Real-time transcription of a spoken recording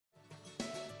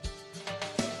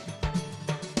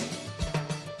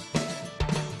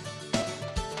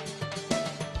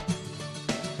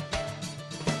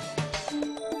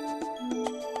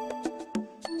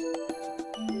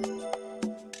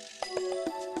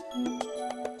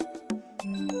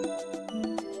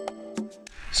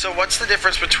So what's the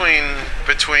difference between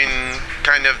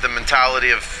kind of the mentality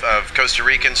of Costa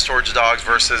Ricans towards dogs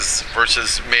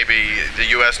versus maybe the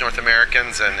U.S. North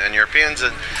Americans and Europeans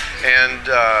and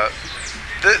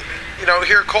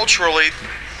here culturally,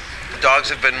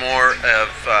 dogs have been more of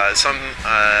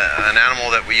an animal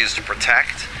that we use to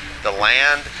protect the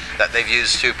land, that they've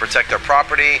used to protect their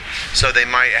property. So they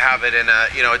might have it in a,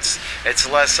 it's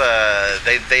less,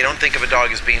 they don't think of a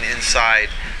dog as being inside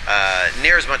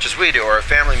near as much as we do, or a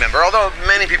family member, although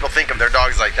many people think of their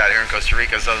dogs like that here in Costa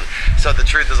Rica. So the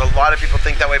truth is, a lot of people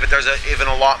think that way, but there's even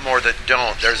a lot more that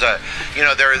don't. There's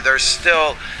there's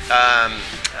still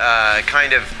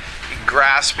kind of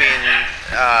grasping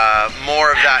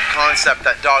more of that concept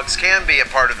that dogs can be a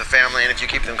part of the family, and if you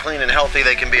keep them clean and healthy,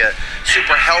 they can be a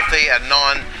super healthy and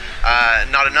not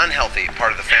an unhealthy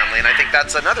part of the family. And I think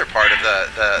that's another part of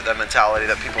the mentality,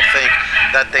 that people think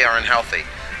that they are unhealthy,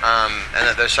 and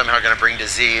that they're somehow going to bring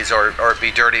disease or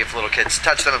be dirty if little kids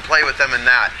touch them and play with them and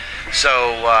that.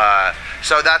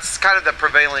 So that's kind of the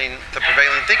prevailing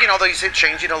thinking, although you see it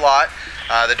changing a lot.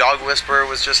 The dog whisperer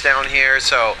was just down here,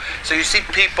 so you see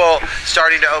people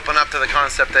starting to open up to the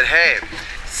concept that, hey,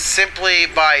 simply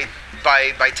by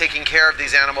taking care of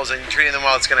these animals and treating them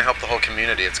well, it's going to help the whole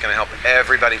community. It's going to help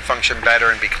everybody function better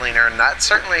and be cleaner, and that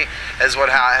certainly is what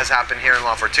has happened here in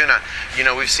La Fortuna.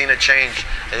 We've seen a change.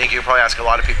 I think you could probably ask a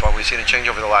lot of people, and we've seen a change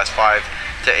over the last 5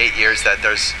 to 8 years, that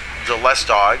there's less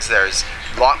dogs, there's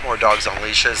a lot more dogs on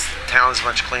leashes, the town's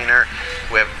much cleaner.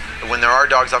 When there are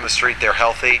dogs on the street, they're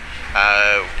healthy.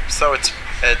 So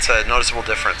it's a noticeable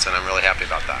difference, and I'm really happy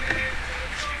about that.